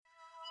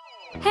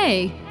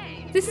Hey,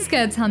 this is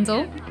Gerd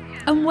Handel,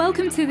 and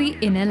welcome to the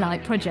Inner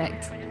Light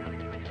Project.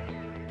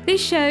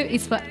 This show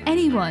is for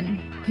anyone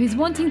who's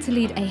wanting to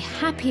lead a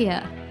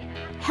happier,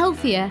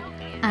 healthier,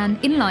 and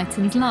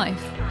enlightened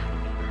life.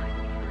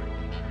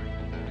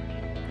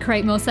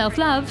 Create more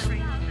self-love,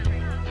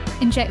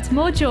 inject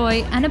more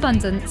joy and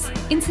abundance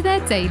into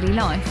their daily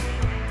life.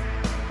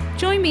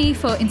 Join me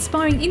for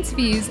inspiring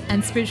interviews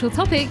and spiritual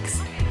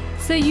topics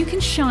so you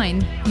can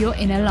shine your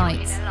inner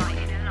light.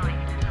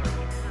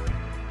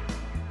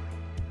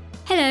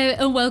 Hello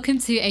and welcome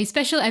to a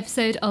special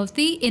episode of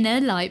the Inner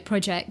Light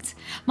Project.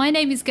 My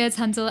name is Gerd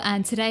Handel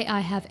and today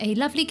I have a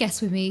lovely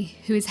guest with me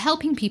who is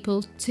helping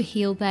people to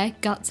heal their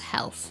gut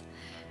health.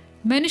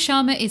 Mona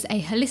Sharma is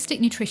a holistic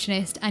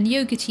nutritionist and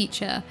yoga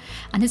teacher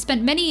and has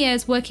spent many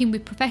years working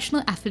with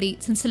professional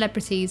athletes and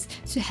celebrities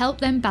to help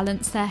them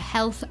balance their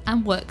health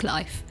and work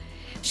life.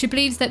 She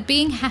believes that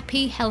being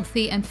happy,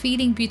 healthy and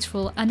feeling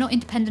beautiful are not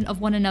independent of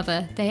one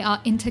another, they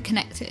are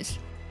interconnected.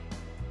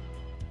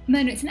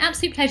 Mona, it's an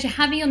absolute pleasure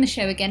having you on the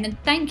show again,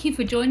 and thank you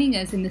for joining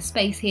us in the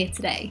space here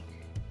today.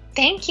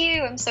 Thank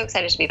you. I'm so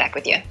excited to be back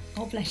with you.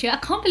 Oh, bless you. I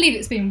can't believe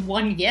it's been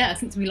 1 year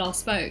since we last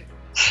spoke.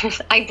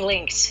 I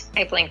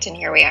blinked and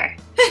here we are.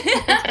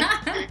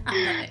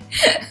 I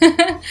love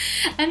it.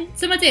 And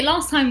so, my dear,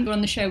 last time we were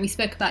on the show, we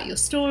spoke about your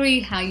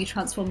story, how you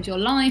transformed your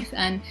life,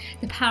 and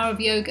the power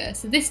of yoga.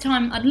 So this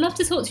time, I'd love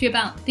to talk to you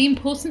about the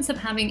importance of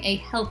having a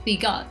healthy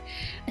gut,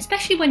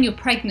 especially when you're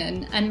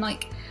pregnant, and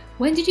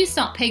when did you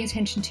start paying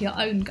attention to your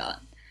own gut?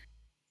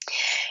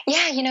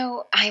 Yeah,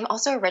 I'm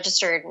also a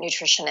registered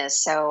nutritionist,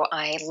 so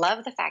I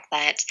love the fact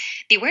that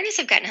the awareness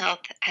of gut health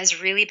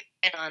has really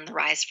been on the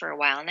rise for a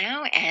while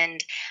now.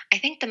 And I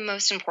think the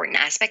most important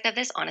aspect of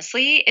this,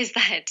 honestly, is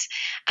that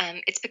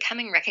it's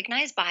becoming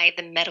recognized by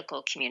the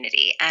medical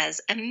community as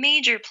a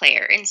major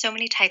player in so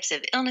many types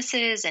of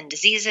illnesses and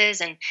diseases.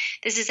 And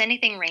this is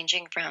anything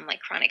ranging from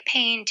chronic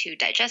pain to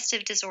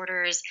digestive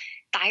disorders,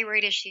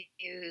 thyroid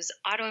issues,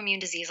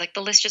 autoimmune disease,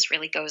 the list just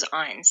really goes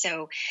on.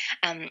 So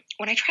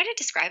when I try to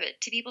describe it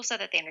to people so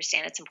that they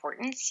understand its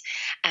importance,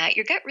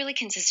 your gut really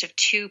consists of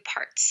two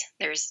parts.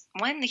 There's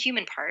one, the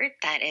human part,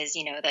 that is,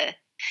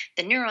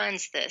 the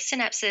neurons, the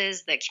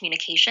synapses, the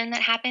communication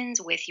that happens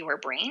with your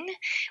brain.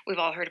 We've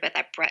all heard about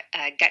that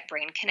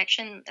gut-brain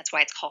connection. That's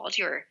why it's called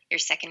your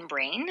second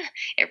brain.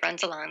 It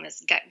runs along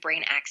this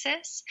gut-brain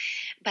axis.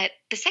 But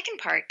the second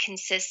part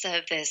consists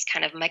of this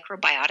kind of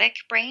microbiotic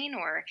brain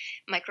or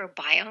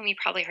microbiome. You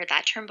probably heard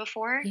that term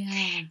before.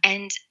 Yeah.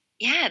 And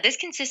yeah, this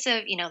consists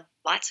of,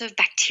 lots of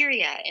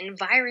bacteria and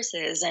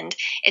viruses, and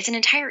it's an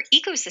entire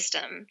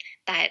ecosystem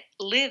that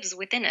lives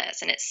within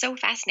us. And it's so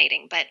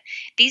fascinating. But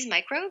these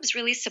microbes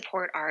really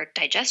support our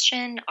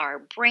digestion,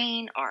 our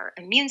brain, our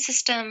immune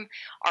system,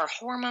 our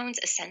hormones,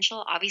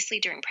 essential, obviously,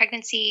 during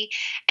pregnancy,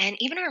 and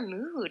even our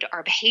mood,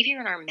 our behavior,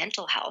 and our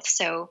mental health.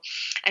 So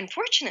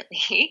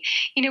unfortunately,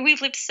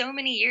 we've lived so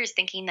many years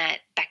thinking that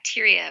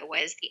bacteria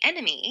was the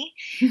enemy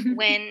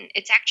when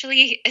it's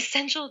actually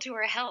essential to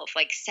our health.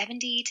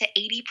 70 to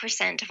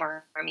 80% of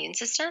our immune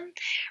system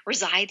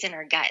resides in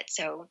our gut.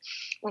 So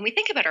when we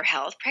think about our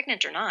health,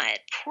 pregnant or not,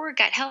 poor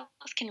gut health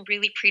can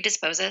really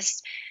predispose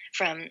us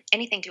from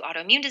anything to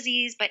autoimmune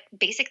disease, but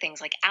basic things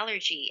like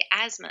allergy,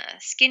 asthma,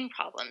 skin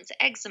problems,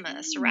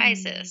 eczema,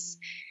 psoriasis,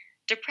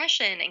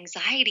 depression,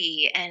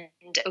 anxiety, and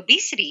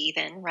obesity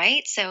even,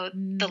 right? So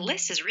the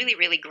list is really,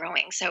 really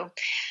growing. So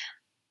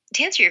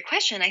to answer your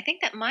question, I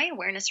think that my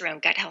awareness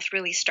around gut health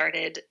really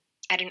started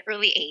at an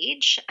early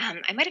age.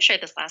 I might have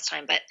shared this last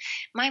time, but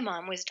my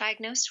mom was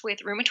diagnosed with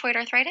rheumatoid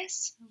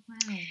arthritis. Oh,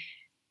 wow.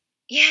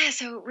 Yeah,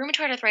 so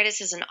rheumatoid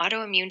arthritis is an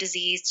autoimmune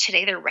disease.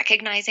 Today, they're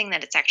recognizing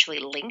that it's actually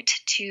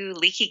linked to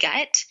leaky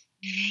gut.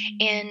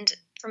 And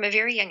from a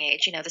very young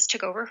age, this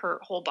took over her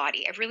whole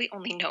body. I've really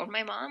only known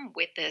my mom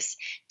with this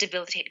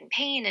debilitating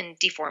pain and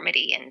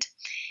deformity. And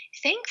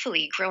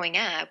thankfully, growing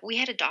up, we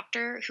had a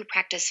doctor who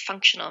practiced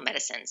functional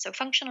medicine. So,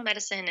 functional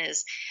medicine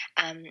is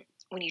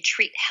when you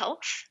treat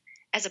health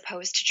as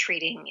opposed to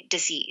treating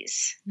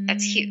disease.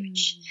 That's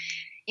huge.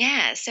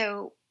 Yeah.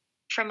 So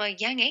from a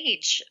young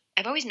age,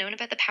 I've always known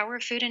about the power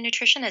of food and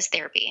nutrition as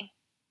therapy.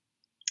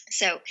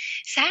 So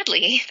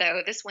sadly,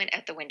 though, this went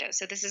out the window.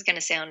 So this is going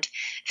to sound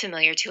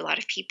familiar to a lot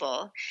of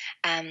people.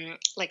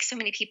 Like so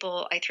many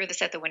people, I threw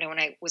this out the window when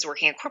I was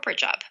working a corporate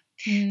job.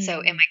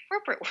 So in my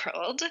corporate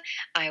world,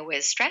 I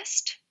was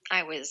stressed.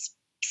 I was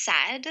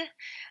sad.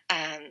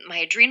 My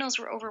adrenals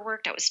were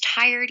overworked. I was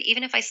tired,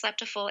 even if I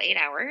slept a full 8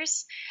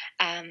 hours.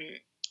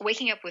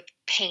 Waking up with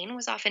pain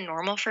was often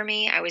normal for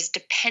me. I was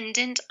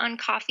dependent on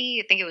coffee.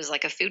 I think it was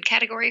like a food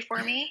category for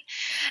me.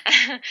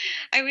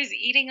 I was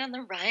eating on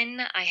the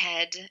run. I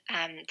had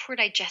poor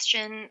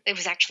digestion. It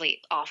was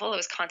actually awful. I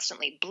was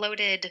constantly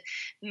bloated,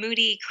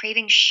 moody,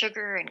 craving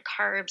sugar and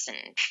carbs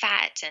and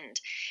fat. And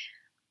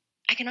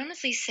I can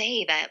honestly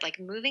say that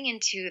moving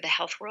into the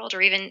health world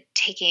or even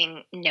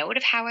taking note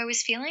of how I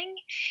was feeling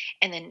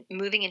and then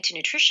moving into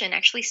nutrition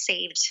actually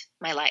saved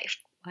my life.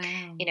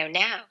 Wow.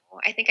 Now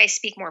I think I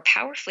speak more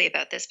powerfully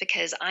about this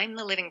because I'm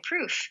the living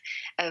proof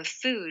of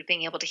food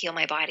being able to heal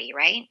my body,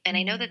 right? And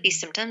I know that these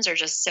Mm. symptoms are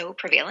just so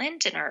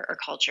prevalent in our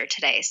culture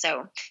today.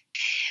 So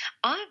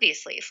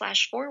obviously,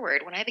 flash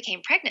forward when I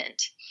became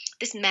pregnant,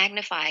 this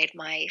magnified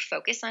my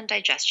focus on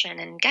digestion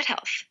and gut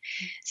health.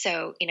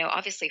 So,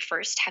 obviously,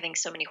 first, having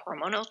so many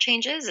hormonal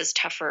changes is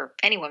tough for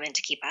any woman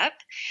to keep up.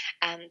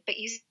 But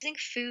using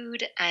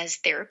food as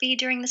therapy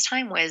during this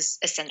time was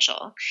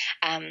essential.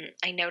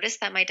 I noticed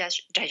that my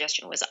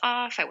digestion was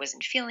off, I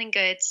wasn't feeling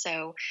good.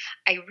 So,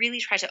 I really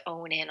tried to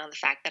own in on the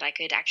fact that I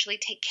could actually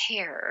take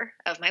care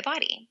of my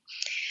body.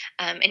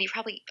 And you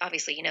probably,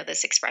 obviously, you know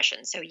this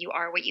expression. So, you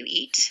are what you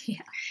eat.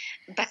 Yeah.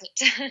 But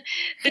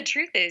the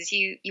truth is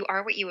you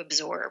are what you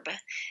absorb.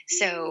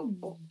 So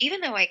Mm.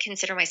 even though I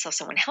consider myself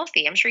someone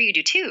healthy, I'm sure you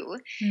do too,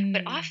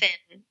 but Mm. often,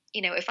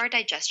 if our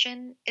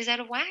digestion is out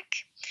of whack,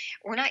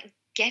 we're not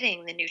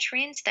getting the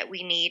nutrients that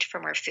we need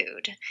from our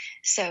food.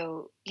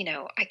 So,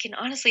 I can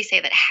honestly say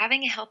that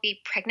having a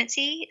healthy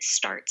pregnancy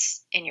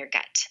starts in your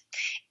gut.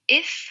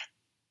 If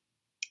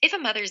if a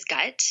mother's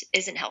gut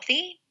isn't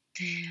healthy,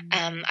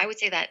 Mm. I would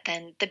say that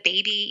then the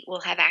baby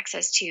will have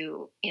access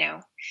to,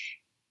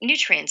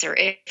 nutrients, or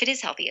if it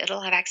is healthy, it'll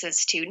have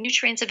access to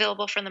nutrients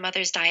available from the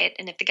mother's diet.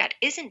 And if the gut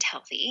isn't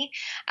healthy,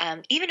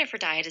 even if her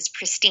diet is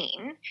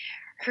pristine,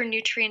 her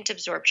nutrient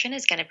absorption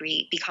is going to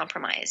be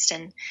compromised.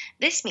 And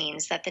this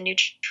means that the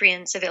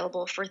nutrients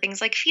available for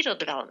things like fetal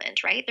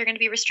development, right, they're going to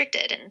be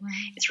restricted. And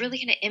it's Wow. really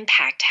going to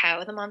impact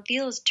how the mom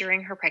feels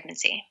during her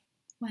pregnancy.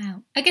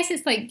 Wow. I guess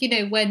it's like,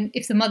 when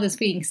if the mother's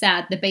feeling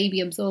sad, the baby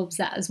absorbs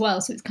that as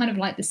well. So it's kind of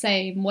like the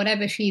same,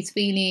 whatever she's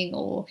feeling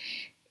or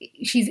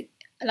she's,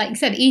 like you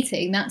said,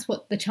 eating, that's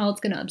what the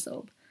child's going to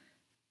absorb.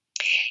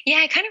 Yeah,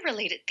 I kind of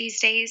relate it these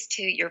days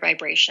to your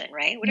vibration,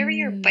 right? Whatever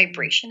your Mm.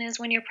 vibration is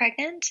when you're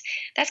pregnant,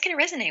 that's going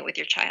to resonate with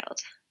your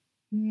child.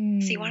 So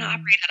you want to Mm.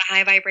 operate at a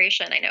high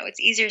vibration. I know it's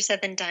easier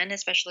said than done,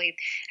 especially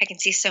I can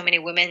see so many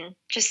women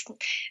just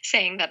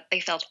saying that they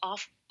felt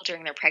awful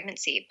during their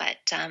pregnancy. But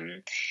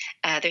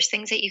there's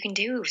things that you can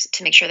do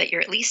to make sure that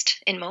you're at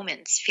least in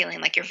moments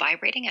feeling like you're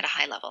vibrating at a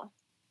high level.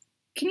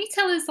 Can you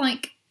tell us,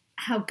 like,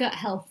 how gut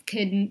health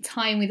can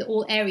tie in with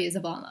all areas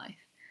of our life?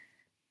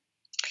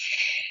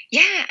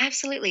 Yeah,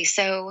 absolutely.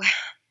 So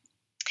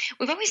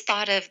we've always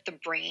thought of the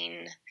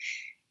brain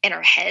in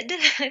our head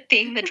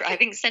being the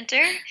driving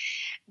center.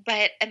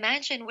 But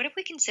imagine, what if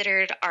we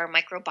considered our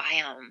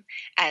microbiome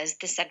as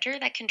the center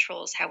that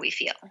controls how we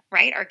feel,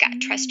 right? Our gut,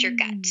 trust your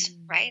gut, Mm.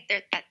 right?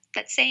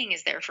 That saying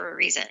is there for a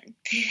reason.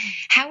 Yeah.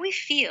 How we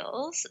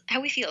feel,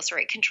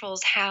 sorry,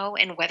 controls how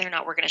and whether or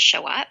not we're going to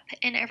show up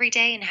in every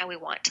day and how we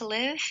want to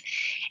live.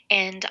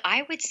 And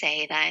I would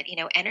say that,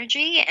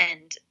 energy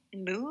and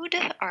mood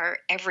are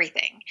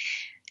everything.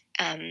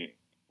 Um,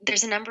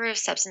 there's a number of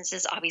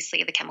substances,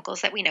 obviously, the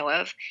chemicals that we know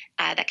of,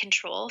 that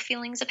control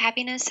feelings of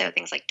happiness. So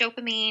things like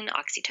dopamine,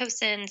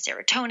 oxytocin,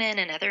 serotonin,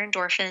 and other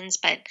endorphins.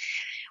 But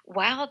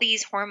while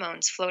these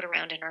hormones float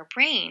around in our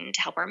brain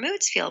to help our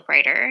moods feel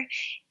brighter,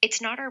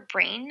 it's not our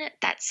brain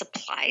that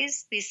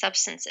supplies these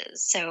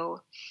substances. So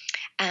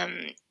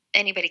um,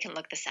 anybody can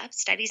look this up.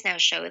 Studies now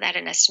show that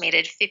an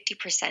estimated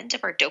 50%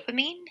 of our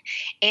dopamine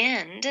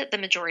and the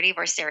majority of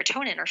our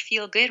serotonin, our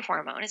feel good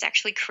hormone, is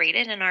actually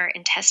created in our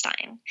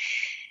intestine.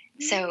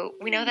 So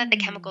we know that the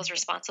Mm. chemicals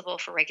responsible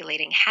for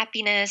regulating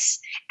happiness,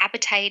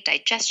 appetite,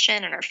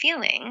 digestion, and our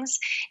feelings.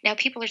 Now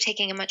people are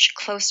taking a much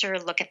closer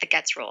look at the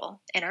gut's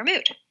role in our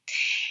mood.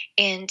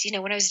 And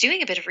when I was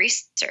doing a bit of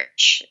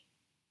research,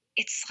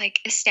 it's like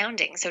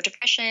astounding. So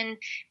depression,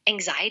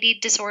 anxiety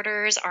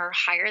disorders are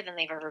higher than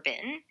they've ever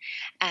been.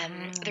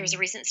 There was a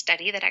Wow. recent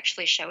study that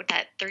actually showed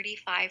that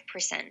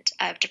 35%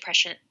 of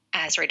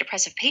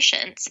depressive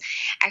patients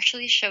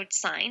actually showed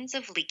signs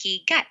of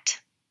leaky gut.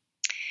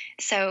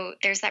 So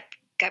there's that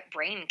gut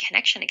brain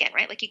connection again,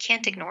 right? Like you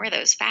can't ignore Mm.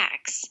 those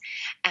facts.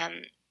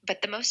 Um,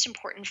 but the most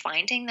important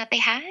finding that they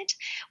had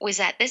was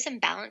that this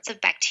imbalance of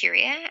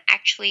bacteria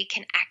actually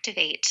can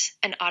activate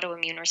an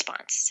autoimmune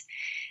response.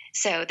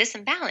 So this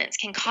imbalance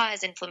can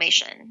cause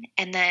inflammation,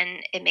 and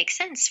then it makes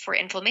sense for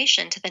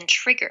inflammation to then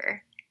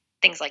trigger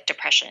things like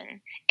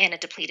depression and a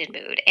depleted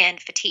mood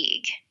and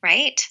fatigue,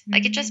 right?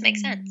 Like it just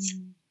makes sense.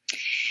 Mm.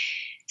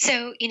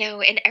 So,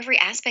 in every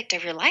aspect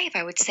of your life,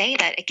 I would say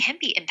that it can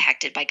be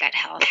impacted by gut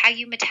health, how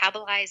you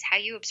metabolize, how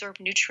you absorb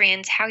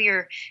nutrients, how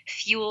you're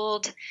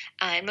fueled,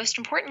 and most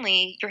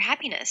importantly, your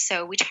happiness.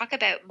 So, we talk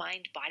about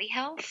mind body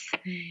health,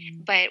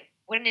 Mm. but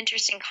what an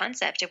interesting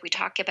concept if we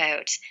talk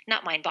about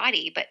not mind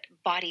body, but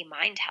body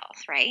mind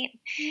health, right?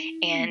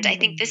 And I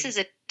think this Mm. is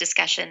a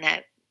discussion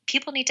that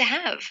people need to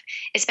have,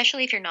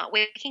 especially if you're not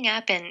waking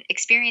up and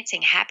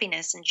experiencing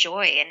happiness and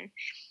joy. And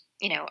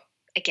you know,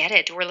 I get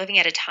it. We're living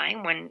at a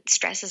time when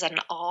stress is at an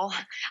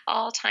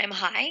all-time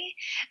high,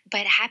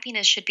 but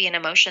happiness should be an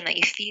emotion that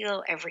you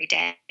feel every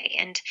day.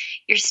 And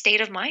your state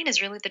of mind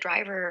is really the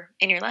driver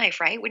in your life,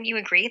 right? Wouldn't you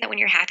agree that when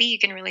you're happy, you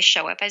can really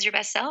show up as your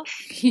best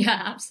self?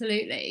 Yeah,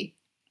 absolutely.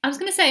 I was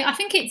going to say, I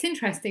think it's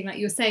interesting, like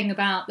you were saying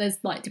about there's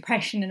like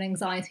depression and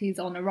anxiety is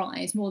on a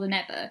rise more than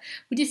ever.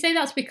 Would you say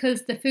that's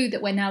because the food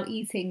that we're now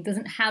eating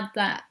doesn't have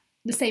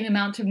the same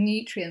amount of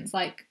nutrients,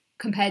 like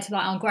compared to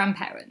like our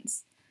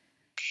grandparents?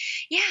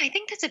 Yeah, I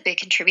think that's a big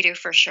contributor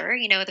for sure.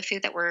 The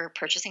food that we're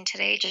purchasing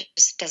today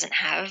just doesn't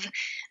have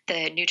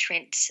the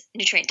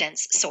nutrient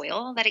dense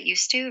soil that it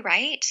used to,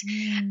 right?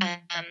 Mm.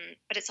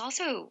 But it's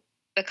also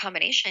a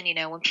combination.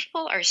 When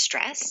people are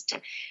stressed,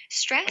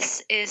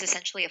 stress is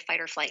essentially a fight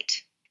or flight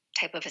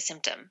type of a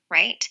symptom,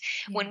 right?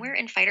 When Yeah. we're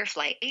in fight or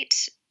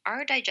flight,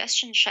 our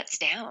digestion shuts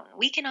down.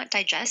 We cannot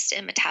digest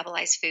and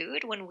metabolize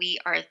food when we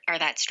are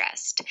that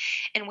stressed.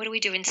 And what do we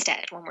do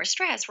instead? When we're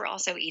stressed, we're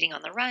also eating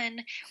on the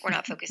run. We're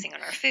not focusing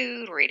on our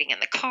food. We're eating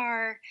in the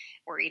car.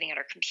 We're eating at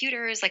our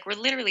computers. Like we're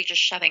literally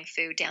just shoving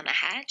food down the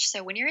hatch.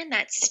 So when you're in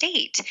that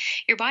state,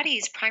 your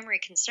body's primary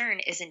concern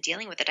isn't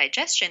dealing with the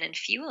digestion and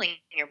fueling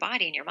your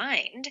body and your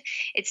mind.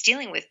 It's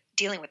dealing with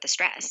the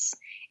stress.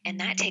 And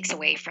that takes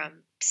away Mm. from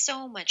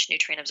so much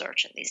nutrient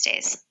absorption these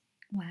days.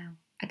 Wow.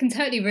 I can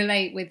totally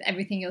relate with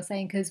everything you're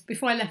saying because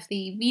before I left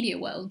the media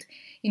world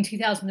in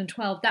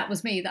 2012, that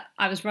was me. That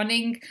I was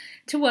running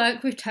to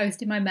work with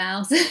toast in my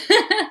mouth,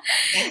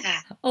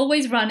 Yeah.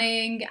 always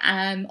running,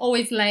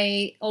 always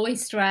late,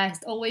 always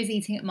stressed, always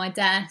eating at my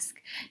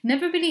desk,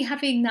 never really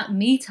having that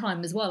me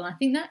time as well. I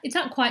think that it's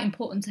that quite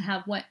important to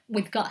have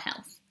with gut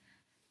health.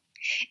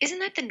 Isn't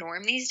that the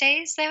norm these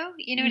days, though?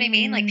 You know what I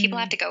mean? Like people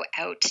have Mm. to go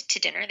out to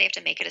dinner, they have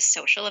to make it a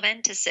social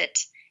event to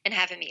sit and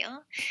have a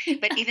meal.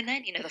 But even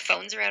then, the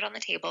phones are out on the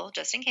table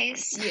just in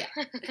case. Yeah.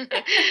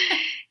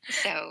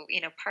 So,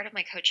 part of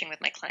my coaching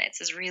with my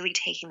clients is really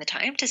taking the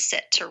time to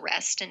sit, to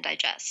rest, and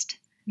digest.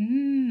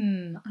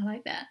 I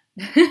like that.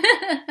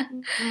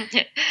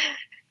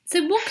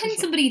 So, what can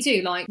somebody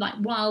do, like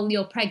while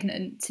you're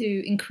pregnant,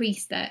 to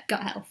increase their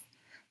gut health?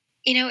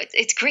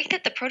 It's great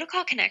that the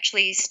protocol can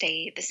actually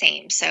stay the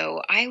same.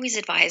 So I always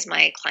advise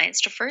my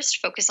clients to first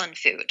focus on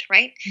food,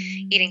 right?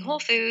 Eating whole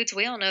Mm. foods,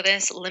 we all know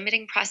this,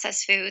 limiting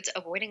processed foods,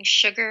 avoiding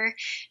sugar.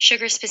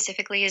 Sugar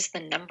specifically is the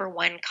number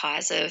one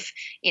cause of,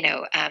 you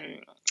know, um,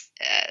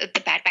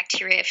 the bad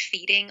bacteria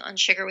feeding on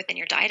sugar within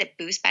your diet. It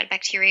boosts bad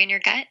bacteria in your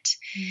gut.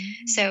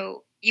 Mm.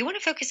 So you want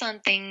to focus on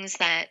things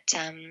that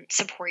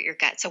support your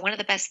gut. So one of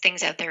the best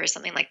things out there is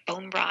something like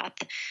bone broth.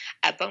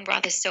 Bone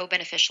broth is so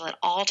beneficial at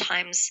all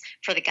times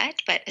for the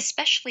gut, but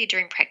especially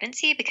during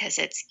pregnancy because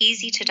it's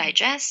easy to Mm.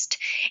 digest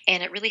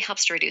and it really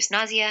helps to reduce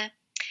nausea.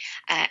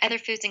 Other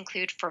foods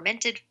include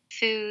fermented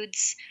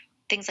foods,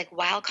 things like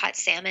wild caught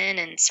salmon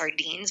and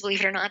sardines,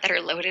 believe it or not, that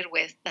are loaded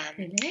with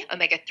Really?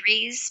 omega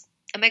 3s.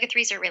 Omega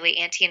 3s are really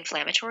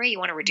anti-inflammatory. You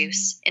want to Mm.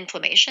 reduce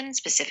inflammation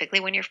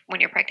specifically when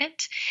you're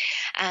pregnant.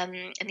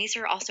 And these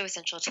are also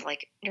essential to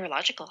like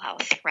neurological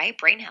health, right?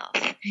 Brain health.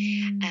 Uh,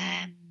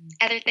 Mm.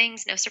 Other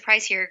things, no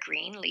surprise here,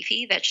 green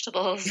leafy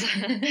vegetables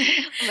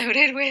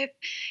loaded with,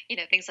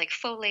 things like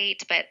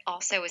folate, but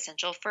also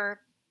essential for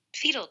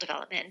fetal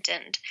development.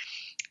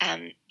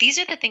 And these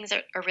are the things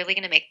that are really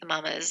going to make the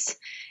mama's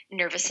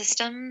nervous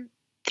system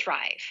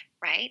thrive,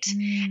 right?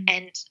 Mm.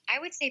 And I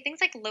would say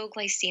things like low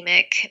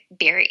glycemic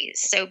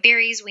berries. So,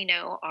 berries we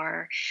know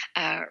are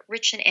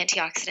rich in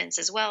antioxidants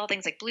as well.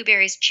 Things like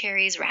blueberries,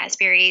 cherries,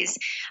 raspberries,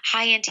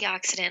 high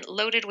antioxidant,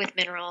 loaded with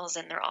minerals,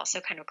 and they're also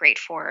kind of great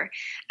for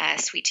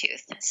sweet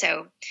tooth.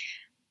 So,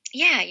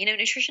 yeah,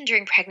 nutrition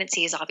during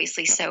pregnancy is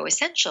obviously so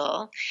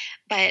essential.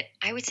 But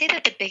I would say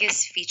that the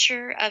biggest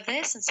feature of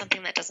this, and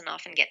something that doesn't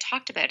often get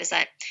talked about, is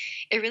that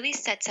it really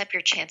sets up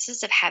your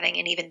chances of having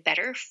an even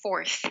better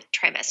fourth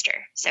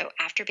trimester. So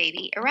after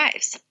baby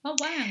arrives. Oh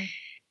wow.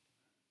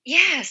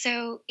 Yeah.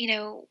 So,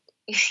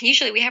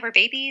 usually we have our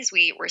babies,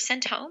 we're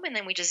sent home, and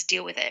then we just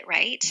deal with it,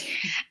 right?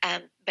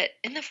 But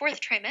in the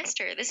fourth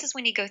trimester, this is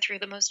when you go through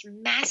the most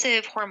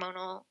massive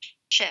hormonal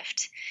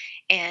shift,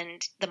 and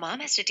the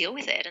mom has to deal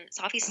with it. And it's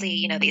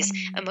obviously, these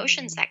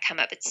emotions Mm. that come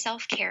up. It's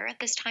self care at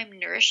this time,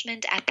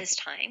 nourishment at this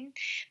time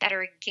that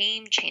are a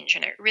game changer.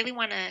 And I really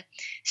want to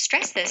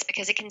stress this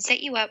because it can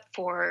set you up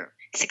for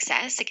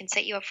success. It can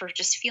set you up for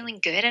just feeling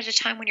good at a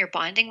time when you're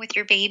bonding with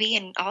your baby,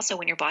 and also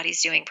when your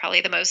body's doing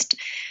probably the most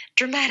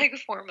dramatic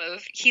form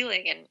of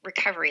healing and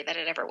recovery that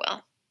it ever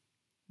will.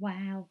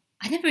 Wow.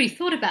 I never really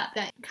thought about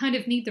that. Kind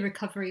of need the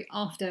recovery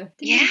after.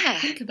 Didn't really Yeah,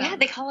 think yeah, about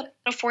they that. call it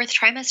a fourth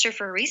trimester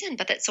for a reason,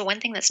 but that's the one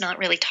thing that's not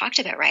really talked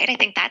about, right? I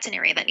think that's an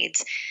area that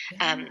needs the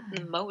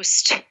Yeah.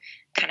 most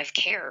kind of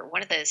care.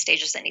 One of the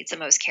stages that needs the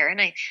most care,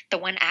 and the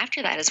one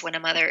after that is when a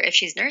mother, if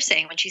she's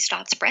nursing, when she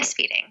stops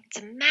breastfeeding. It's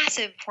a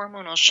massive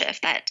hormonal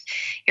shift that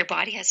your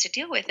body has to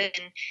deal with,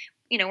 and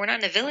we're not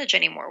in a village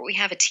anymore. We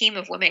have a team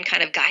of women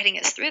kind of guiding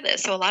us through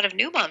this. So a lot of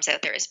new moms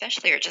out there,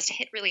 especially, are just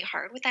hit really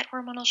hard with that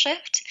hormonal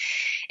shift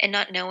and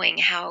not knowing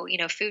how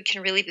food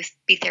can really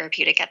be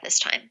therapeutic at this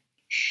time.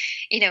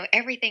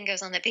 Everything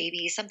goes on the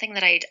baby. Something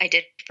that I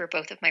did for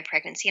both of my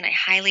pregnancy, and I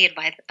highly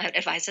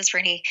advise this for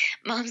any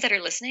moms that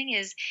are listening,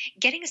 is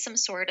getting some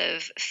sort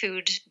of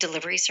food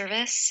delivery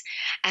service.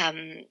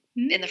 Um,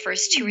 in the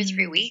first 2 or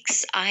 3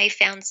 weeks, I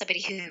found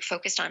somebody who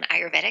focused on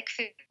Ayurvedic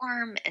food,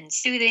 warm and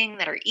soothing,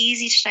 that are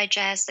easy to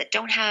digest, that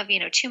don't have,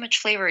 too much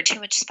flavor or too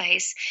much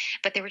spice,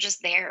 but they were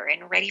just there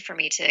and ready for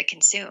me to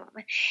consume.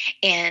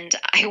 And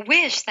I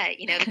wish that,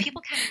 the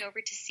people coming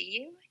over to see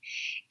you,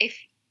 if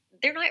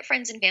they're not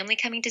friends and family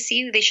coming to see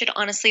you, they should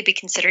honestly be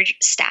considered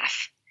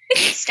staff.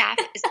 Staff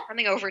is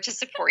coming over to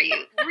support you.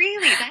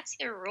 Really, that's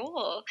their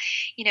role.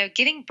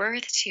 Giving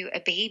birth to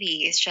a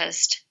baby is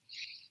just,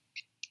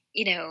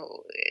 you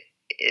know,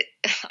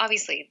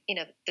 obviously,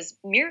 this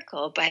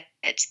miracle, but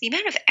it's the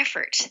amount of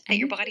effort that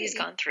your body has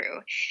gone through.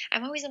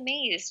 I'm always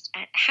amazed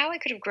at how I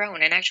could have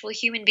grown an actual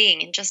human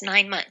being in just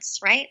 9 months,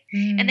 right?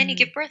 And then you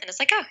give birth and it's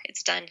like, oh,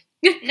 it's done.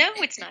 No,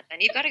 it's not done.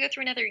 You've got to go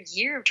through another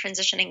year of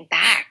transitioning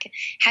back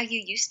how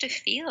you used to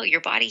feel, your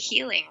body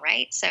healing,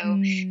 right? So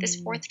this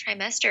fourth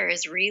trimester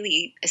is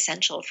really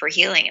essential for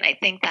healing. And I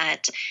think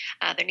that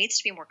there needs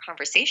to be more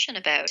conversation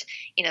about,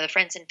 the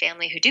friends and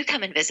family who do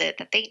come and visit,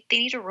 that they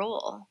need a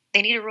role.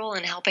 They need a role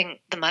in helping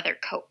the mother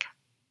cope.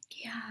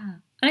 Yeah.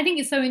 And I think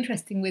it's so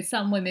interesting with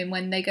some women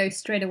when they go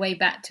straight away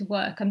back to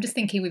work. I'm just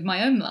thinking with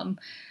my own mum.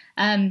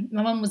 My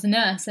mum was a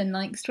nurse, and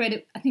I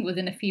think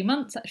within a few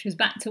months that she was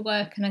back to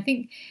work. And I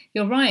think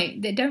you're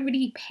right. They don't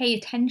really pay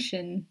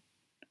attention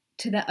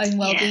to their own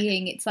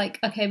well-being. Yeah. It's like,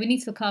 okay, we need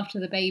to look after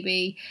the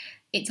baby.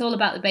 It's all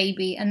about the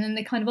baby. And then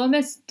they kind of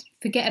almost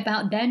forget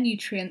about their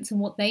nutrients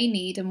and what they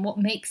need and what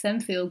makes them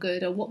feel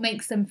good, or what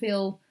makes them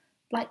feel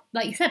like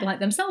you said, like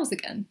themselves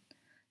again.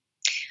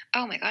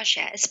 Oh my gosh,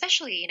 yeah.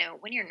 Especially,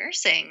 when you're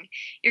nursing,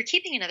 you're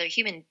keeping another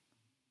human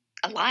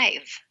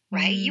alive,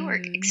 right? You are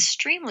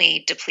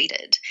extremely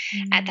depleted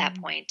at that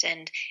point.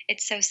 And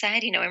it's so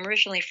sad. I'm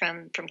originally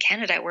from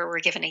Canada, where we're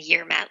given a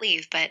year mat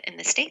leave, but in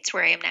the States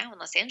where I am now in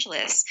Los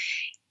Angeles,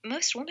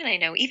 most women I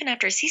know, even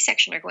after a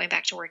C-section, are going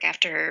back to work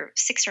after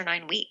 6 or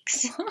 9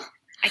 weeks.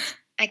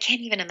 I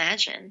can't even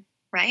imagine,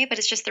 right? But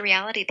it's just the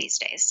reality these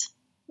days.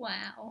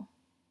 Wow.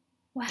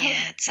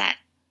 Yeah, it's sad.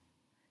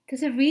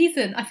 There's a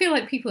reason. I feel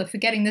like people are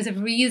forgetting there's a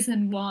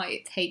reason why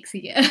it takes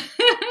a year.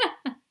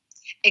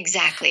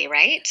 Exactly,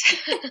 right?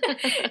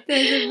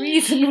 There's a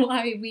reason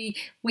why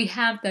we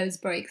have those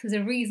breaks. There's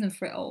a reason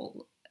for it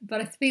all. But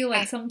I feel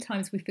like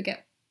sometimes we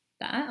forget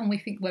that and we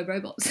think we're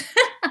robots.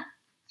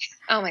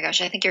 Oh my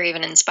gosh, I think you're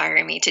even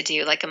inspiring me to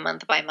do like a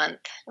month by month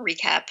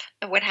recap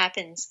of what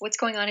happens, what's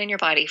going on in your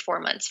body 4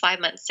 months,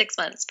 5 months, 6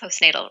 months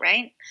postnatal,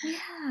 right?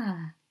 Yeah.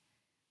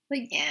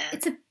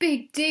 It's a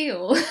big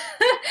deal.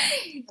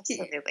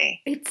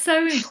 Absolutely. It's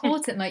so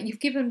important.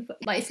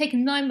 It's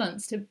taken 9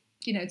 months to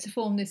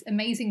form this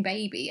amazing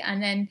baby,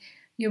 and then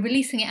you're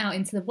releasing it out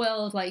into the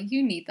world. Like,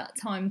 you need that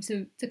time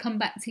to come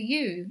back to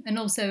you, and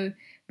also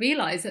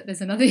realize that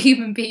there's another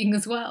human being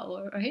as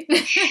well, right?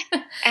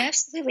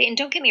 Absolutely. And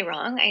don't get me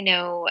wrong, I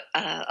know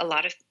a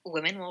lot of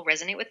women will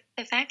resonate with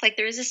the fact, like,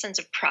 there is a sense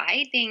of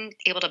pride being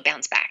able to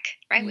bounce back,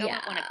 right? We all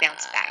want to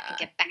bounce back and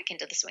get back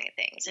into the swing of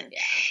things. And,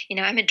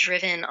 I'm a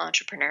driven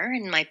entrepreneur,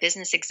 and my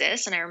business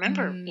exists. And I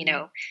remember,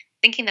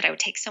 thinking that I would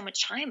take so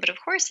much time, but of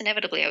course,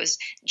 inevitably, I was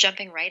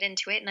jumping right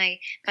into it. And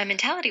my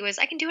mentality was,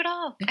 I can do it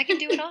all. I can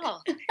do it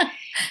all.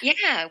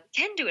 Yeah, we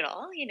can do it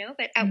all,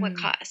 but at what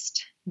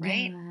cost,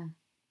 right?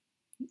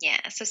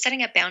 Yeah. So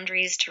setting up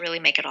boundaries to really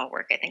make it all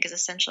work, I think, is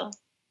essential.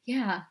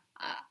 Yeah,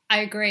 I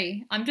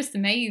agree. I'm just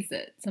amazed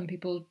that some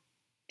people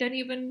don't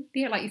even,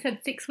 like you said,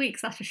 6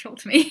 weeks, that's a shock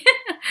to me.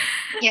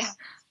 Yeah.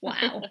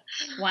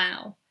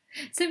 Wow.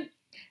 So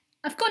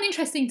I've got an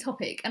interesting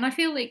topic, and I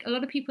feel like a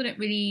lot of people don't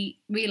really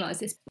realise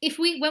this.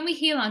 When we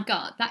heal our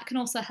gut, that can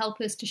also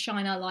help us to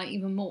shine our light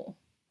even more.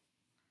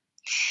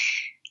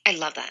 I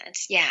love that.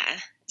 Yeah.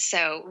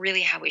 So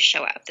really how we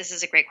show up. This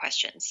is a great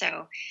question.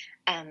 So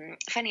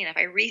funny enough,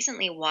 I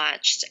recently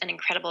watched an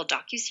incredible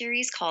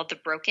docuseries called The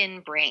Broken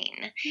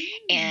Brain.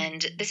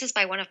 And this is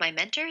by one of my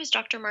mentors,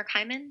 Dr. Mark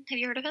Hyman. Have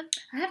you heard of him?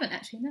 I haven't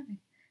actually, no.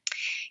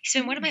 He's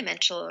been one of my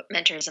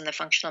mentors in the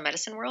functional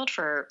medicine world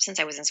since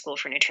I was in school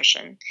for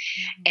nutrition.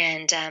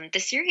 And the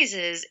series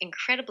is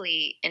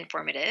incredibly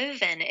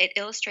informative, and it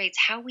illustrates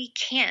how we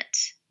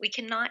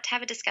cannot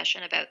have a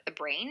discussion about the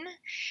brain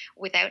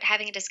without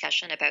having a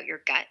discussion about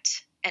your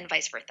gut, and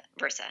vice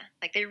versa.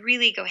 Like, they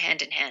really go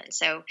hand in hand.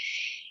 So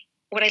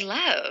what I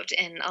loved,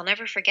 and I'll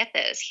never forget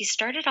this, he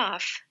started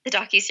off the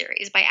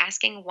docuseries by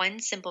asking one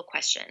simple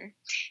question.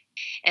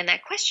 And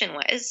that question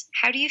was,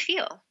 how do you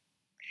feel?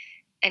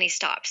 And he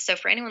stops. So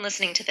for anyone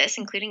listening to this,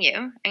 including you,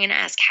 I'm going to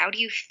ask, how do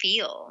you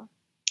feel?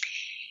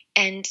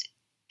 And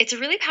it's a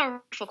really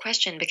powerful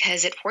question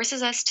because it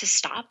forces us to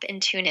stop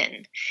and tune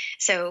in.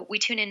 So we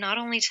tune in not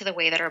only to the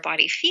way that our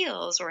body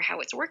feels or how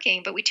it's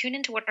working, but we tune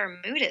into what our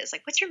mood is.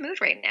 Like, what's your mood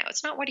right now?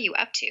 It's not what are you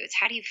up to? It's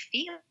how do you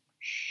feel?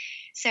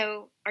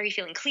 So are you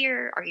feeling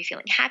clear? Are you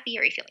feeling happy?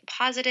 Are you feeling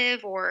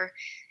positive? Or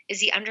is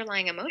the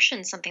underlying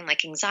emotion something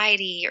like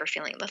anxiety, or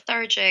feeling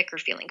lethargic, or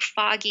feeling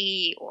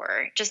foggy,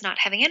 or just not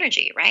having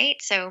energy, right?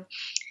 So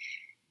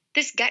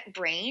this gut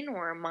brain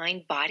or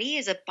mind body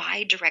is a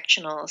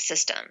bi-directional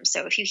system.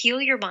 So if you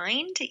heal your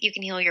mind, you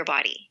can heal your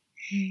body.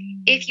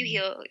 If you Mm.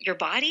 heal your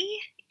body,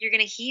 you're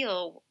going to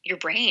heal your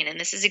brain. And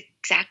this is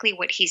exactly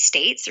what he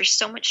states. There's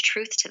so much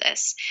truth to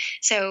this.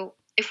 So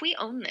if we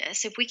own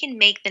this, if we can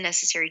make the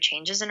necessary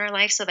changes in our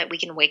life so that we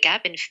can wake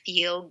up and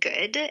feel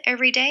good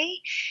every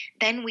day,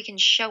 then we can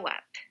show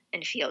up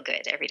and feel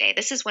good every day.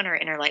 This is when our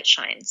inner light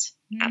shines.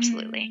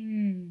 Absolutely.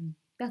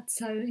 That's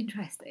so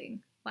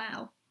interesting.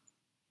 Wow.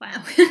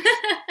 Wow.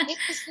 Yeah,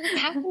 'cause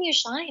how can you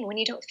shine when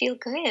you don't feel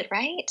good,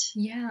 right?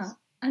 Yeah.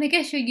 And I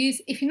guess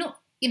if you're not,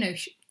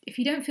 if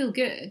you don't feel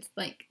good,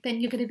 like, then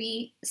you're going to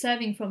be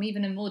serving from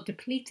even a more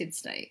depleted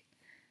state.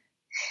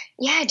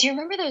 Yeah, do you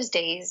remember those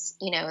days?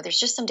 There's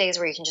just some days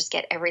where you can just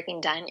get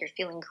everything done. You're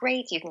feeling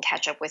great. You can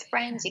catch up with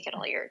friends. You get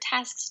all your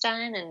tasks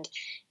done, and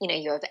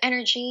you have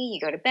energy. You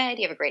go to bed.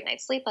 You have a great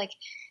night's sleep. Like,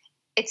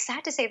 it's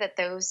sad to say that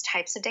those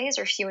types of days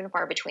are few and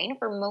far between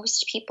for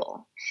most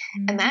people.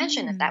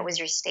 Imagine if that Mm. was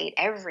your state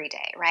every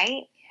day,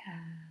 right? Yeah.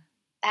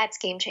 That's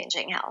game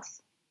changing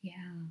health. Yeah.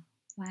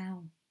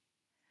 Wow.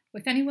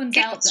 Well, if anyone's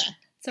Good out question.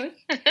 there,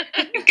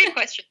 sorry? Good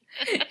question.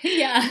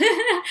 Yeah.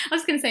 I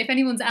was going to say, if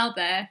anyone's out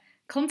there,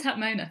 contact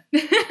Mona.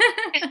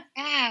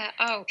 Yeah.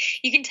 Oh,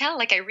 you can tell.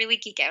 Like, I really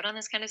geek out on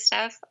this kind of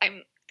stuff.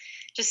 I'm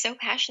just so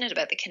passionate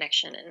about the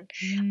connection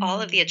and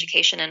all of the Mm.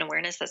 education and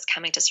awareness that's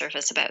coming to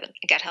surface about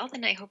gut health,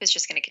 and I hope it's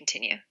just going to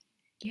continue.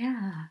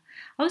 Yeah.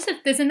 Also,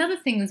 there's another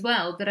thing as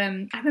well that I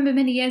remember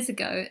many years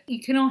ago.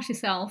 You can ask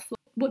yourself,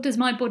 what does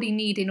my body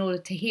need in order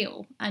to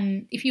heal?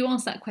 And if you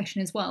ask that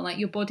question as well, like,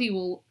 your body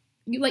will,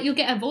 you'll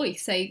get a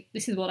voice say,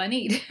 "This is what I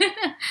need."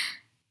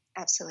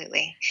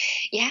 Absolutely.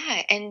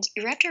 Yeah. And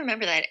you have to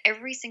remember that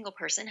every single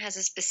person has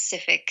a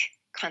specific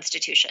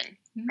constitution,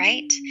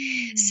 right?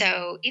 So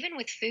Mm. even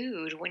with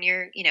food, when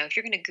if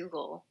you're going to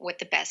Google what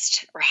the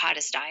best or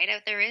hottest diet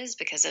out there is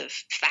because of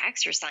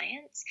facts or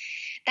science,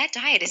 that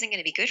diet isn't going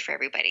to be good for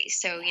everybody.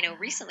 So, Yeah.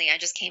 recently I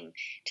just came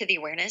to the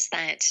awareness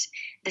that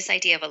this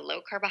idea of a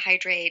low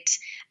carbohydrate,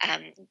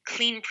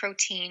 clean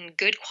protein,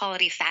 good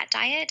quality fat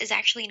diet is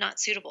actually not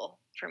suitable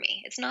for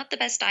me. It's not the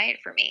best diet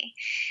for me.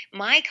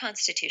 My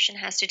constitution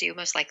has to do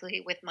most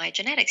likely with my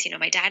genetics.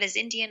 My dad is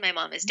Indian, my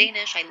mom is Yeah.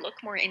 Danish. I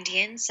look more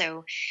Indian.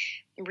 So,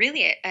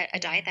 really, a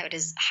diet that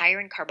is Yeah. higher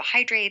in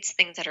carbohydrates,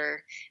 things that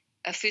are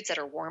foods that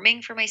are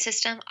warming for my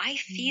system, I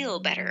feel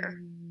better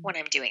Mm. when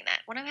I'm doing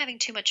that. When I'm having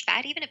too much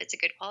fat, even if it's a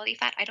good quality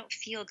fat, I don't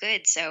feel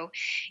good. So,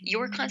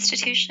 your Mm.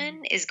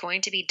 constitution is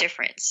going to be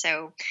different.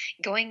 So,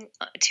 going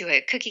to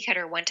a cookie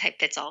cutter, one type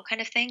fits all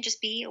kind of thing,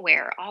 just be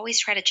aware. Always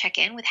try to check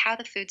in with how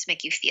the foods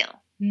make you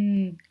feel.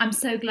 I'm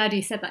so glad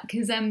you said that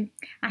because I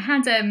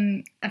had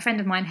a friend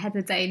of mine,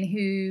 Heather Dane,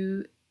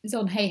 who is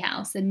on Hay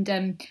House,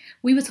 and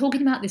we were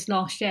talking about this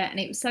last year, and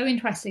it was so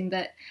interesting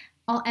that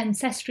our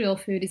ancestral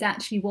food is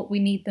actually what we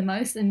need the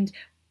most. And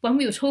when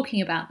we were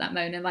talking about that,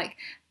 Mona, like,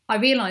 I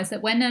realised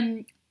that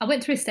when I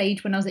went through a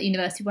stage when I was at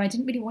university where I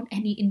didn't really want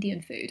any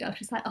Indian food. I was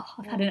just like, oh,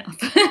 I've had enough.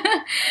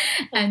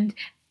 And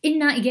in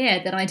that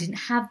year that I didn't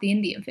have the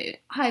Indian food,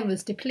 I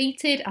was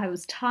depleted, I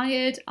was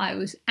tired, I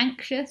was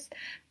anxious.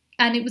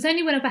 And it was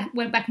only when I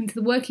went back into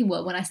the working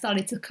world, when I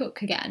started to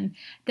cook again,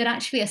 that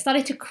actually I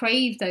started to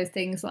crave those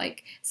things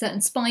like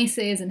certain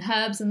spices and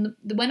herbs. And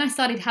when I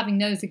started having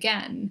those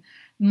again,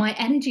 my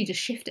energy just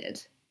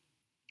shifted.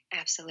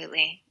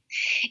 Absolutely.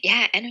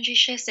 Yeah, energy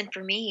shifts, and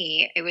for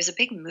me, it was a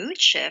big mood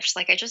shift.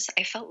 Like,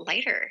 I felt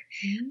lighter.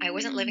 I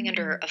wasn't living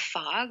under Mm. a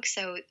fog,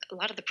 so a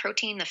lot of the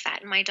protein, the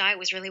fat in my diet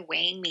was really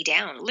weighing me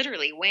down,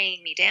 literally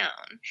weighing me down.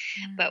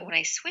 But when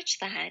I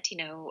switched that,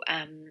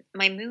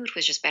 my mood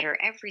was just better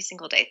every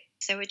single day.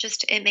 So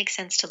it makes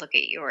sense to look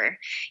at your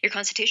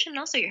constitution and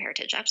also your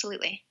heritage.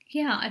 Absolutely.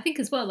 Yeah, I think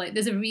as well, like,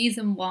 there's a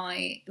reason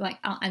why, like,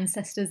 our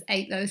ancestors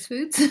ate those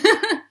foods.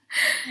 Yeah.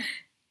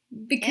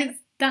 Because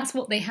that's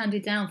what they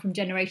handed down from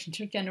generation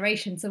to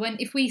generation. So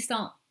if we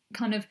start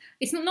kind of,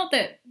 it's not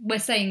that we're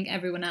saying,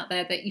 everyone out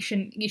there, that you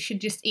should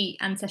just eat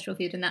ancestral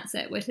food and that's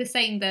it. We're just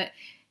saying that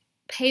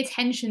pay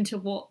attention to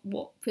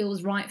what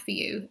feels right for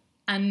you.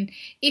 And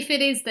if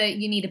it is that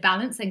you need a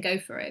balance, then go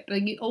for it.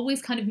 But you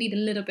always kind of need a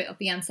little bit of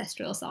the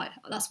ancestral side.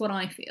 That's what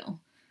I feel.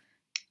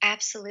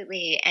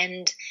 Absolutely.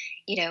 And,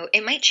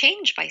 it might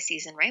change by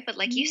season, right? But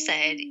like you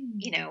said,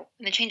 Mm.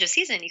 in the change of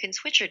season, you can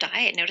switch your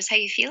diet, notice how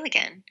you feel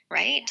again,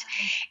 right?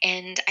 Yeah.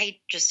 And I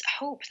just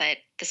hope that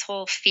this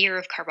whole fear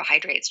of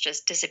carbohydrates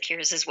just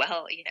disappears as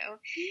well.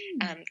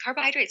 Mm.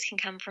 Carbohydrates can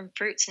come from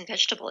fruits and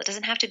vegetable. It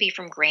doesn't have to be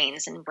from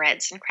grains and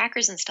breads and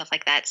crackers and stuff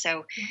like that.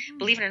 So,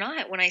 believe Wow. it or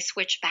not, when I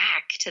switch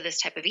back to this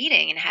type of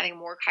eating and having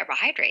more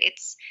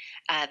carbohydrates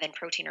than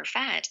protein or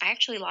fat, I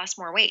actually lost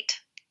more weight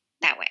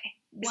that way.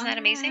 Isn't that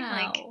amazing?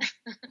 Like, Wow.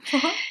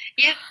 What?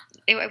 yeah,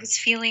 I was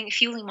fueling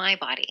my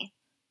body.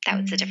 That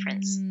was the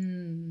difference.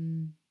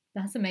 Mm.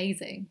 That's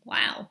amazing.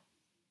 Wow.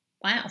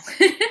 Wow.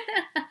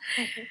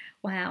 Mhm.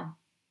 Wow.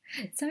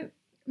 So,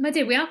 my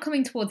dear, we are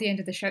coming toward the end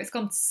of the show. It's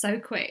gone so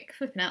quick.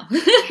 Flipping out.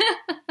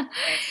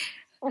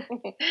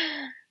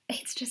 Yeah.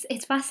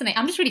 it's fascinating.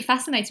 I'm just really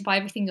fascinated by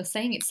everything you're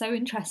saying. It's so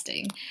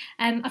interesting.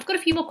 I've got a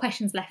few more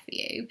questions left for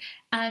you.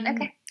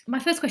 Okay. My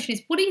first question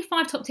is, what are your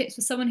 5 top tips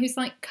for someone who's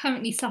like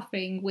currently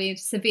suffering with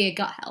severe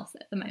gut health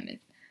at the moment?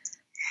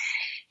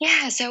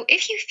 Yeah, so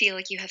if you feel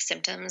like you have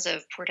symptoms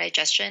of poor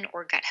digestion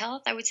or gut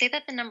health, I would say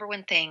that the number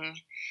one thing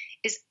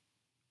is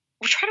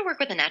we try to work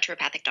with a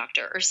naturopathic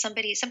doctor or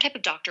somebody, some type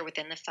of doctor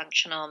within the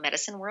functional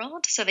medicine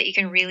world so that you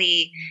can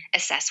really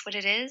assess what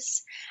it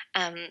is.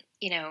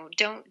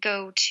 Don't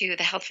go to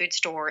the health food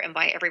store and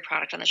buy every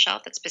product on the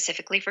shelf that's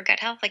specifically for gut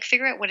health. Like,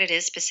 figure out what it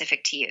is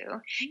specific to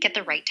you, get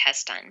the right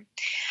test done.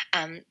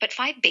 But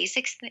 5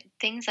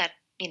 things that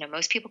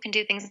most people can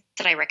do, things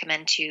that I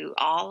recommend to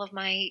all of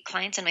my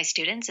clients and my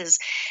students, is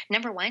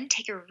number one,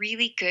 take a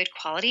really good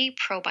quality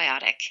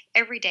probiotic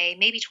every day,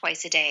 maybe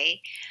twice a day.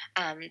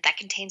 That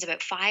contains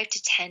about 5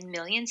 to 10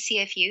 million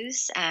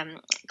CFUs,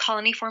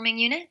 colony forming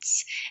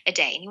units a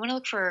day. And you want to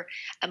look for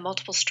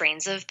multiple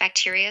strains of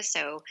bacteria.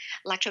 So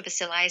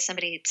lactobacilli is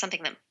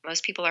something that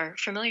most people are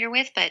familiar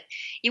with, but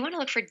you want to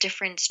look for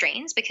different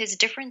strains because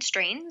different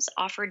strains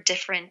offer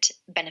different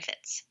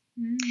benefits.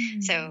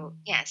 So,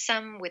 yeah,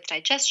 some with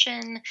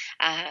digestion,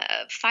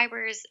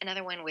 fibers,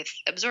 another one with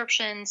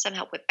absorption, some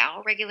help with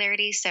bowel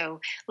regularity.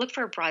 So, look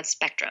for a broad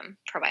spectrum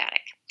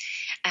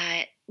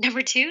probiotic.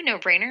 Number two, no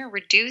brainer,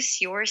 reduce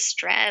your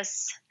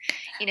stress.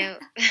 You know,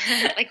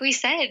 like we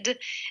said,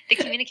 the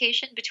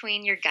communication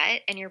between your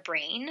gut and your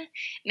brain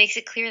makes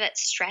it clear that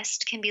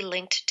stressed can be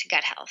linked to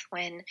gut health.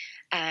 When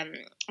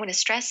a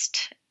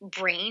stressed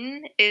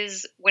brain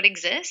is what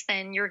exists,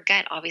 then your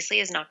gut obviously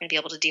is not going to be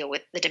able to deal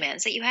with the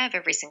demands that you have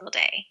every single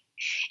day,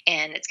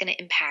 and it's going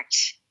to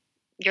impact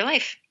your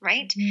life,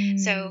 right?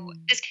 So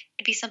this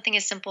could be something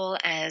as simple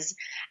as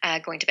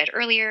going to bed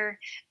earlier,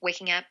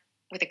 waking up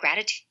with a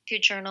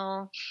gratitude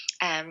journal,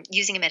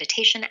 using a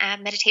meditation app.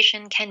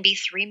 Meditation can be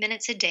 3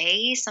 minutes a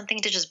day,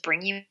 something to just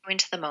bring you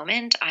into the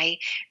moment. I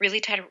really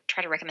try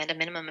to recommend a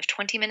minimum of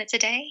 20 minutes a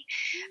day.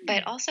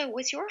 But also,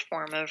 what's your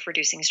form of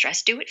reducing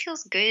stress? Do what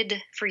feels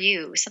good for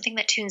you, something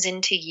that tunes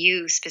into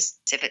you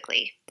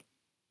specifically.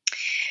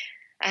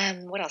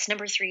 What else?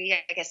 Number three,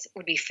 I guess,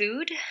 would be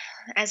food,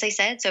 as I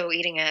said. So,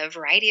 eating a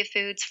variety of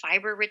foods,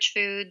 fiber rich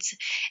foods,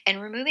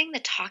 and removing the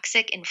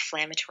toxic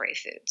inflammatory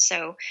foods.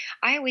 So,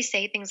 I always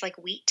say things like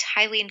wheat,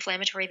 highly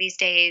inflammatory these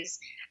days,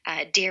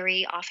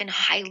 dairy, often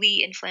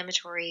highly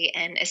inflammatory,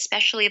 and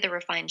especially the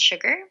refined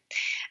sugar,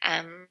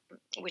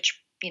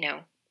 which,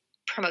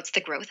 promotes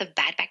the growth of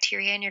bad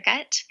bacteria in your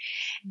gut.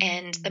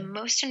 And the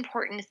most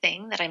important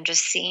thing that I'm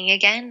just seeing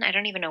again, I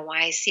don't even know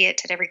why I see it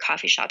at every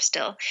coffee shop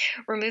still,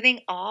 removing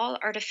all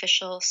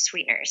artificial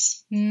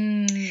sweeteners.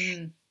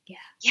 Yeah.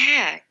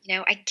 Yeah,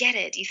 I get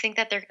it. You think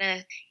that they're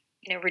going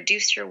to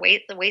reduce your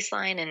weight, the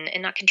waistline,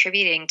 and not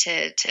contributing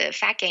to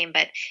fat gain,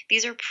 but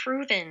these are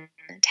proven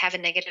to have a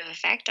negative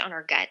effect on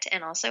our gut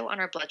and also on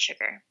our blood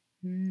sugar.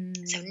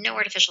 So no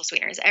artificial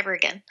sweeteners ever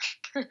again.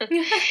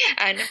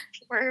 And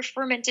for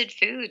fermented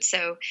foods.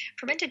 So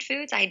fermented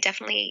foods,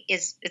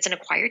 it's an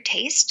acquired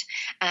taste,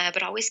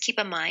 but always keep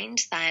in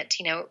mind that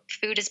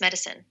food is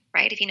medicine,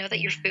 right? If you know that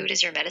your food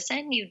is your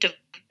medicine,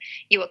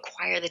 you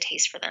acquire the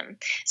taste for them.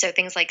 So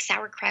things like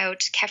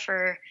sauerkraut,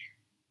 kefir,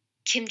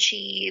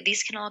 kimchi,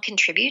 these can all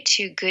contribute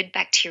to good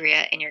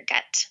bacteria in your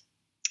gut.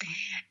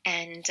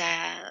 And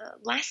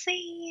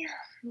lastly,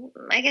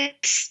 I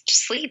guess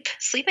just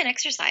sleep and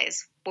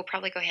exercise will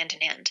probably go hand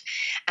in hand.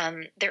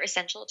 They're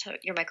essential to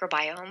your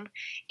microbiome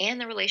and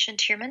the relation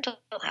to your mental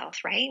health,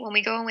 right? When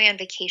we go away on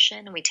vacation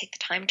and we take the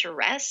time to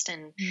rest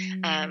and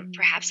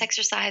perhaps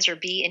exercise or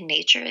be in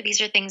nature, these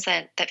are things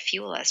that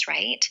fuel us,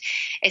 right?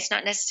 It's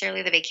not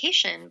necessarily the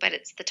vacation, but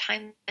it's the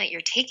time that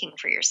you're taking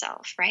for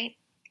yourself, right?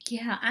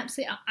 Yeah,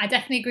 absolutely. I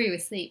definitely agree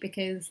with sleep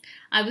because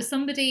I was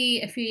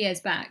somebody a few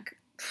years back,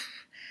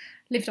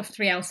 lived off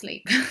 3 hours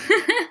sleep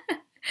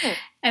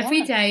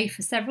every day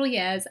for several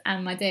years,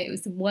 and it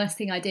was the worst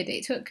thing I did.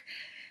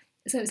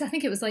 I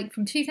think it was like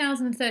from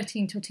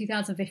 2013 till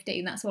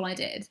 2015, that's all I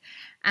did.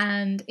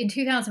 And in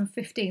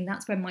 2015,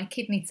 that's when my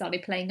kidney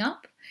started playing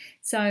up.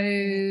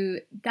 So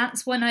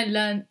that's when I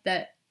learned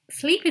that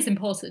sleep is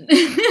important.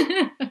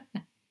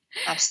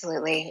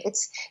 Absolutely.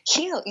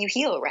 You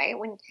heal, right?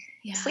 When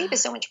sleep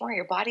is so much more,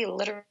 your body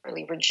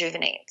literally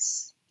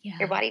rejuvenates. Yeah.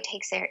 Your body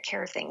takes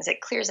care of things. It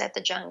clears out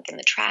the junk and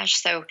the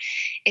trash. So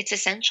it's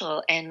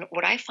essential. And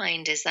what I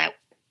find is that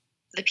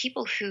the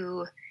people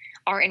who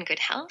are in good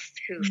health,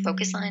 who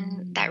focus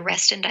on that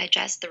rest and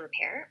digest, the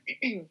repair,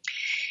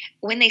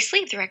 when they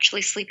sleep, they're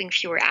actually sleeping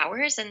fewer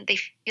hours and they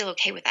feel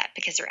okay with that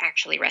because they're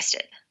actually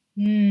rested.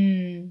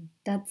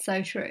 That's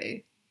so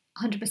true.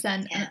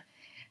 100%. Yeah.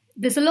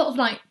 There's a lot of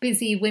like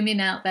busy women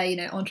out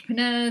there,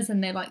 entrepreneurs,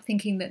 and they're like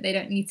thinking that they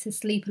don't need to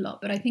sleep a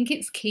lot. But I think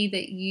it's key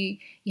that you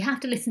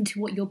have to listen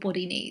to what your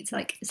body needs.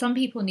 Like some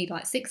people need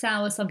like 6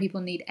 hours, some people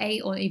need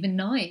 8 or even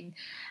 9.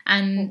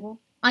 And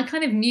I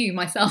kind of knew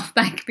myself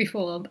back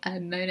before,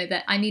 Mona,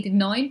 that I needed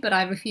 9, but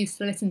I refused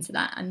to listen to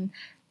that. And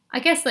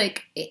I guess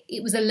like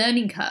it was a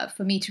learning curve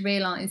for me to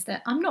realise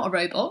that I'm not a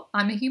robot,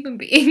 I'm a human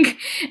being,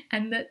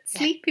 and that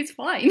sleep is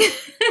fine.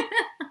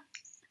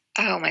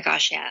 Oh my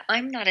gosh, yeah.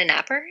 I'm not a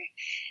napper.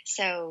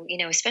 So,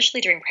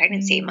 especially during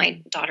pregnancy, my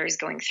Mm, daughter's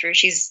going through,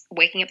 she's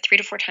waking up 3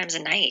 to 4 times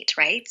a night,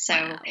 right? So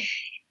wow.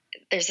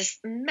 there's this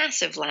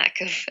massive lack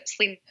of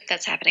sleep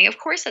that's happening. Of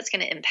course, that's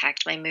going to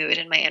impact my mood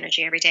and my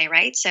energy every day,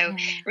 right? So,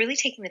 Yeah. really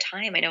taking the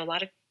time. I know a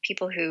lot of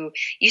people who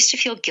used to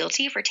feel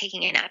guilty for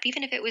taking a nap,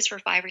 even if it was for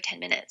 5 or 10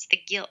 minutes. The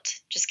guilt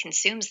just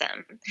consumes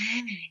them.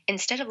 Ah,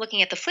 Instead of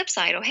looking at the flip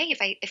side, oh hey,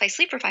 if I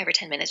sleep for 5 or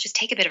 10 minutes, just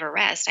take a bit of a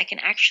rest, I can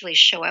actually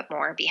show up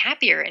more, be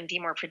happier, and be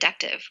more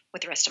productive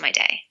with the rest of my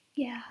day.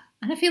 yeah.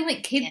 And I feel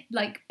like Yeah.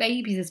 like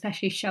babies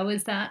especially show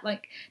us that.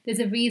 Like, there's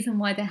a reason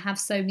why they have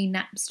so many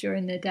naps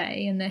during the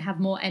day and they have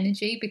more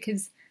energy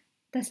because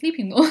they're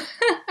sleeping more.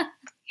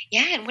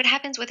 Yeah, and what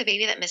happens with a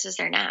baby that misses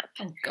their nap?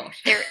 Oh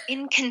gosh. They're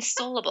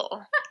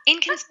inconsolable.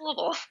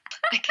 Inconsolable.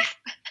 Like,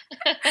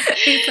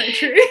 It's so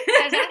true.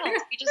 as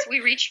adults, we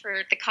reach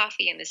for the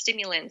coffee and the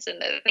stimulants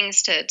and the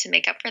things to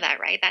make up for that,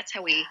 right? That's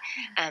how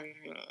um,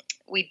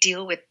 we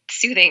deal with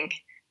soothing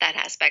that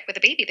aspect. With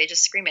a baby, they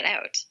just scream it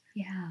out.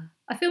 Yeah.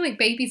 I feel like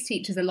babies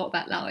teach us a lot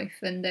about life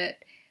and that,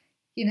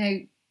 you know,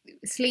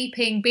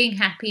 sleeping, being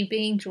happy,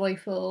 being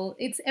joyful,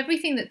 it's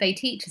everything that they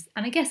teach us.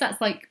 And I guess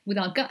that's like with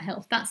our gut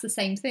health, that's the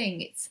same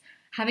thing. It's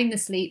having the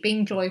sleep,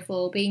 being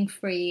joyful, being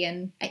free,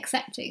 and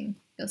accepting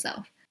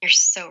yourself. You're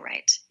so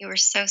right. You are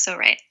so, so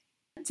right.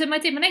 So, my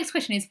next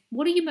question is,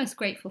 what are you most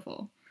grateful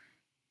for?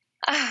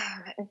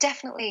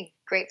 Definitely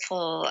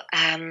grateful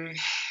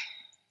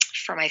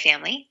for my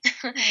family.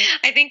 Right.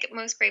 I think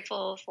most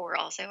grateful for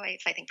also,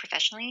 if I think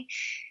professionally,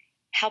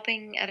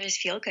 helping others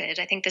feel good.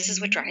 I think this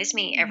is what drives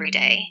me every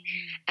day.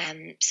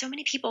 Mm. So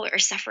many people are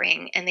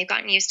suffering and they've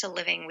gotten used to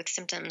living with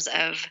symptoms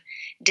of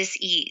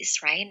dis-ease,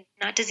 right?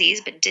 Not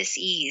disease, but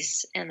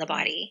dis-ease in the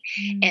body.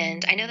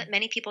 And I know Mm. that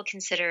many people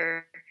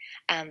consider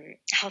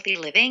healthy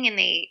living and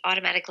they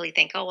automatically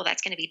think, oh, well,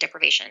 that's going to be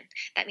deprivation.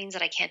 That means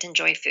that I can't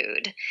enjoy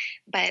food.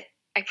 But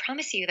I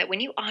promise you that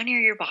when you honor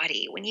your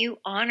body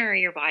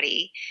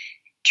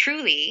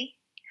truly,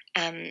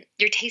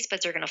 your taste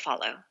buds are going to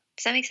follow.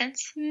 Does that make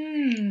sense?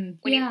 Mm.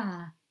 When you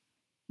Yeah.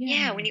 Yeah,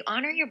 Yeah. when you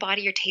honor your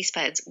body, your taste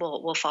buds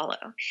will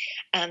follow.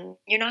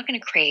 You're not going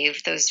to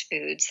crave those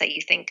foods that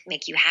you think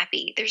make you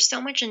happy. There's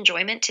so much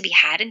enjoyment to be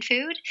had in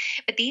food,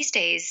 but these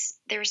days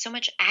there's so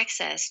much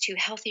access to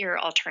healthier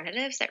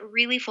alternatives that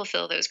really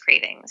fulfill those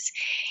cravings.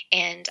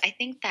 And I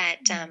think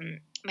that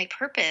Mm. my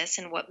purpose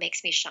and what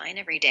makes me shine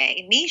every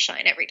day,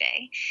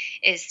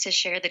 is to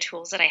share the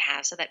tools that I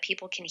have so that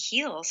people can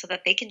heal, so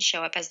that they can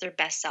show up as their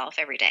best self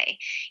every day.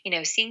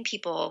 Seeing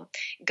people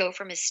go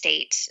from a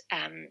state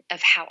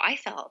of how I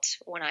felt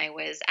when I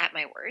was at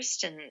my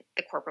worst in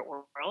the corporate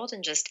world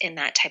and just in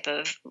that type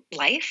of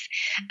life.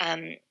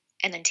 And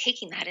then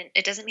taking that, and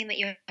it doesn't mean that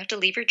you have to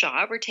leave your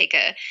job or take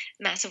a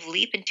massive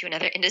leap into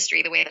another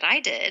industry the way that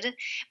I did,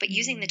 but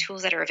using the Mm.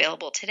 tools that are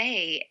available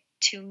today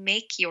to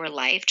make your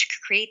life, to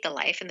create the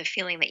life and the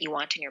feeling that you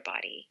want in your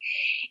body.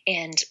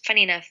 And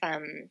funny enough,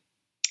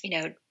 you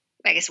know,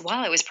 I guess while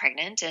I was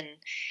pregnant and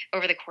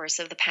over the course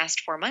of the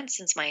past 4 months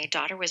since my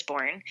daughter was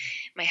born,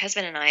 my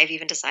husband and I have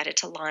even decided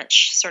to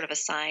launch sort of a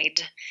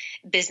side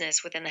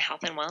business within the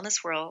health and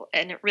wellness world.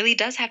 And it really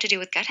does have to do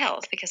with gut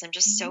health because I'm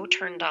just so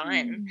turned on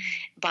Mm.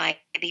 by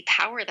the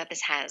power that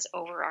this has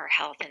over our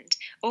health and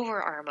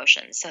over our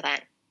emotions. So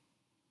that,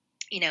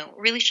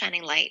 really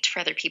shining light for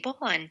other people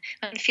on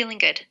feeling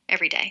good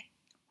every day.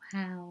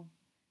 Wow.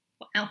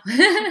 Wow.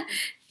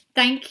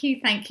 Thank you,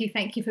 thank you,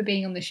 thank you for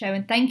being on the show,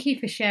 and thank you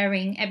for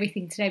sharing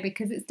everything today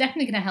because it's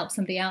definitely going to help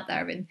somebody out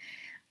there. And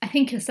I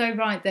think you're so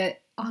right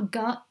that our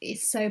gut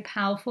is so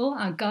powerful.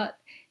 Our gut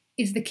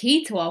is the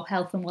key to our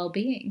health and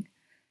well-being.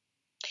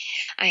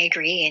 I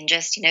agree, and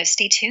just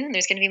stay tuned.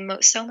 There's going to be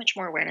so much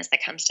more awareness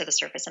that comes to the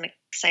surface. I'm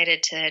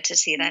excited to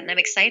see that, and I'm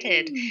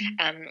excited,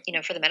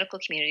 Mm. for the medical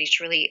community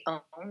to really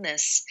own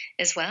this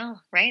as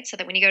well, right? So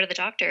that when you go to the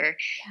doctor,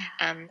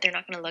 Yeah, they're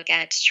not going to look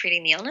at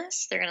treating the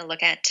illness; they're going to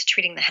look at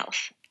treating the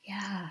health.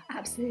 yeah,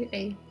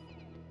 absolutely.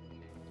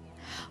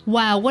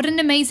 Wow, what an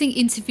amazing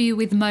interview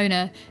with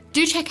Mona.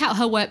 Do check out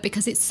her work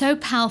because it's so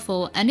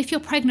powerful. And if you're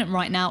pregnant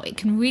right now, it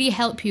can really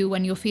help you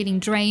when you're feeling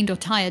drained or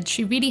tired.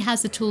 She really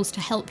has the tools to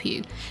help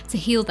you to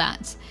heal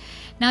that.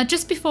 Now,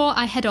 just before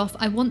I head off,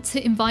 I want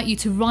to invite you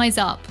to rise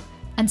up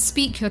and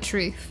speak your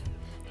truth.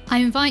 I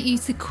invite you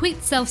to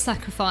quit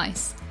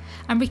self-sacrifice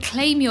and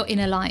reclaim your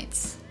inner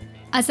light.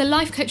 As a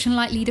life coach and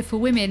light leader for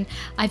women,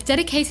 I've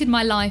dedicated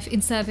my life in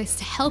service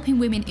to helping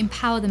women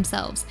empower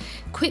themselves,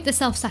 quit the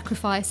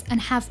self-sacrifice, and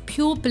have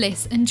pure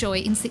bliss and joy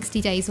in 60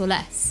 days or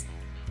less.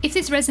 If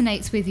this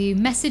resonates with you,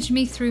 message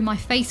me through my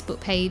Facebook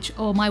page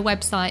or my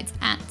website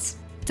at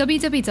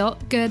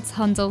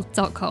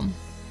www.gerdshundel.com.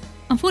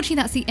 Unfortunately,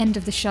 that's the end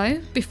of the show.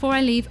 Before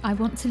I leave, I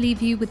want to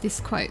leave you with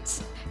this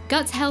quote.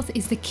 Gut health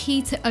is the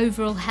key to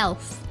overall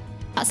health.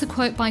 That's a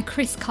quote by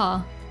Chris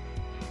Carr.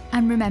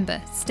 And remember,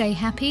 stay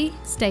happy,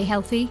 stay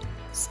healthy,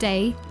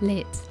 stay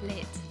lit.